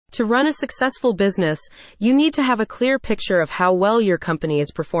To run a successful business, you need to have a clear picture of how well your company is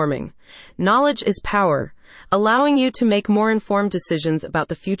performing. Knowledge is power, allowing you to make more informed decisions about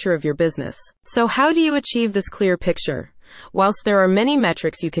the future of your business. So how do you achieve this clear picture? Whilst there are many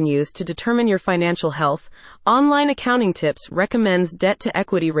metrics you can use to determine your financial health, Online Accounting Tips recommends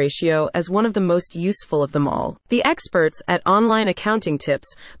debt-to-equity ratio as one of the most useful of them all. The experts at Online Accounting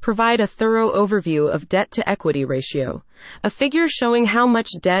Tips provide a thorough overview of debt-to-equity ratio, a figure showing how much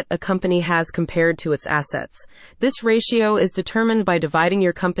debt a company has compared to its assets. This ratio is determined by dividing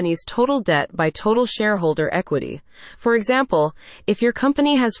your company's total debt by total shareholder equity. For example, if your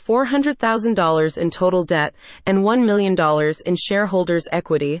company has $400,000 in total debt and $1 million in shareholders'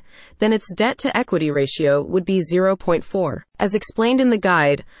 equity, then its debt-to-equity ratio would be 0.4. As explained in the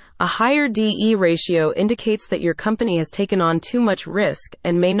guide, a higher DE ratio indicates that your company has taken on too much risk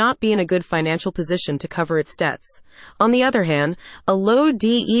and may not be in a good financial position to cover its debts. On the other hand, a low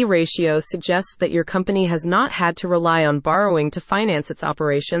DE ratio suggests that your company has not had to rely on borrowing to finance its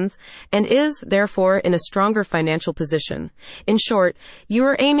operations and is, therefore, in a stronger financial position. In short, you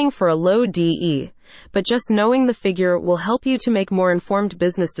are aiming for a low DE, but just knowing the figure will help you to make more informed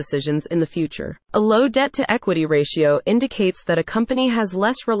business decisions in the future. A low debt-to-equity ratio indicates that a company has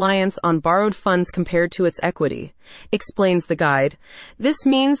less reliance on borrowed funds compared to its equity, explains the guide. This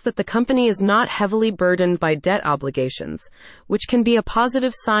means that the company is not heavily burdened by debt obligations, which can be a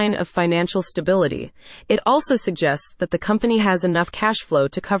positive sign of financial stability. It also suggests that the company has enough cash flow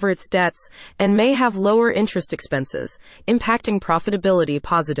to cover its debts and may have lower interest expenses, impacting profitability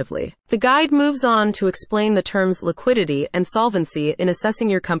positively. The guide moves on to explain the terms liquidity and solvency in assessing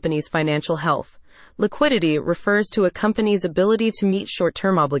your company's financial health. Liquidity refers to a company's ability to meet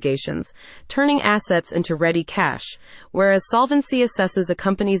short-term obligations, turning assets into ready cash, whereas solvency assesses a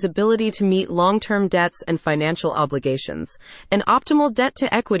company's ability to meet long-term debts and financial obligations. An optimal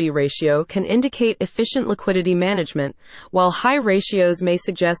debt-to-equity ratio can indicate efficient liquidity management, while high ratios may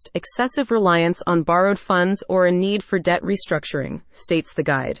suggest excessive reliance on borrowed funds or a need for debt restructuring, states the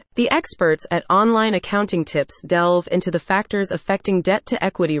guide. The experts at Online Accounting Tips delve into the factors affecting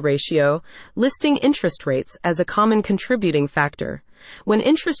debt-to-equity ratio, listing interest rates as a common contributing factor. When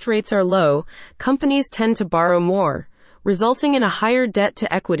interest rates are low, companies tend to borrow more, resulting in a higher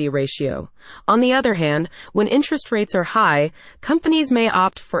debt-to-equity ratio. On the other hand, when interest rates are high, companies may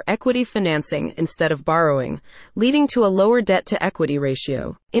opt for equity financing instead of borrowing, leading to a lower debt-to-equity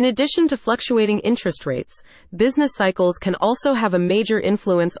ratio. In addition to fluctuating interest rates, business cycles can also have a major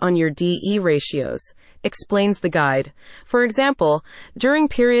influence on your DE ratios, explains the guide. For example, during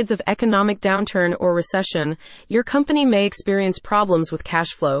periods of economic downturn or recession, your company may experience problems with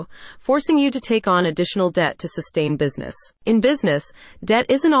cash flow, forcing you to take on additional debt to sustain business. In business, debt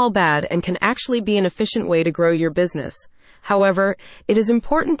isn't all bad and can actually be an efficient way to grow your business. However, it is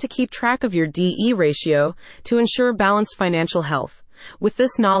important to keep track of your DE ratio to ensure balanced financial health. With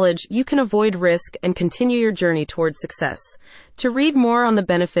this knowledge, you can avoid risk and continue your journey towards success. To read more on the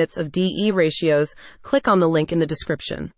benefits of DE ratios, click on the link in the description.